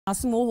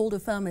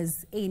Smallholder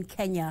farmers in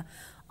Kenya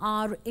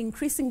are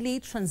increasingly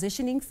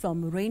transitioning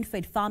from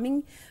rain-fed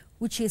farming,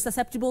 which is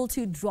susceptible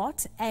to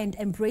drought, and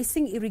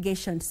embracing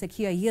irrigation to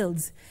secure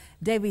yields.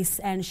 Davis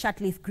and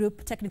Shirtliff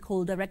Group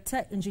Technical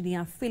Director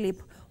Engineer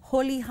Philip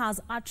Holi has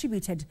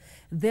attributed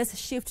this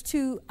shift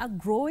to a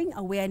growing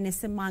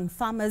awareness among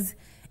farmers,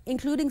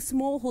 including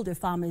smallholder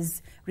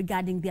farmers,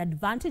 regarding the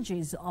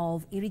advantages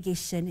of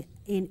irrigation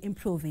in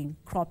improving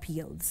crop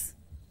yields.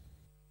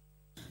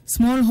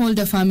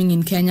 Smallholder farming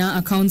in Kenya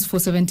accounts for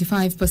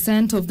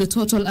 75% of the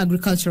total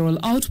agricultural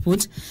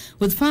output,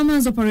 with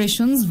farmers'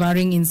 operations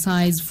varying in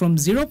size from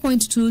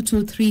 0.2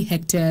 to 3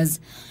 hectares.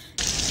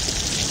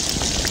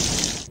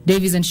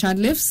 Davis and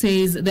Shirtliff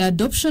says the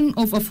adoption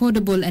of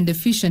affordable and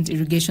efficient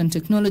irrigation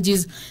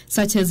technologies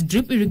such as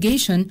drip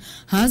irrigation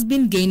has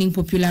been gaining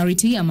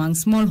popularity among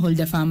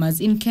smallholder farmers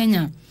in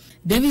Kenya.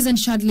 Davis and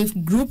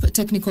Shirtliff Group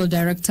Technical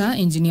Director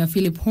Engineer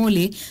Philip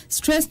Holi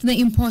stressed the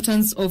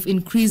importance of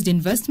increased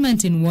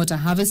investment in water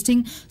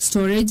harvesting,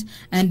 storage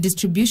and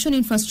distribution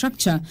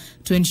infrastructure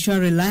to ensure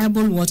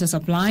reliable water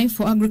supply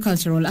for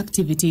agricultural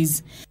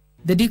activities.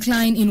 The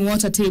decline in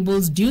water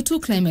tables due to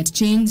climate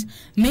change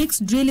makes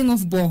drilling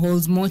of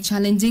boreholes more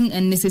challenging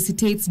and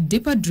necessitates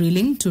deeper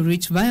drilling to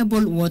reach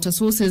viable water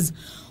sources.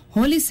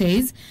 Holi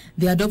says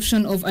the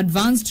adoption of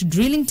advanced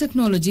drilling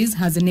technologies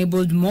has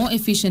enabled more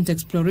efficient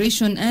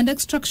exploration and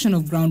extraction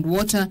of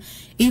groundwater,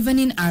 even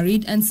in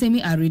arid and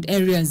semi-arid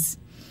areas.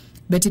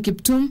 Betty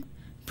Kiptum,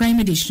 Prime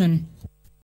Edition.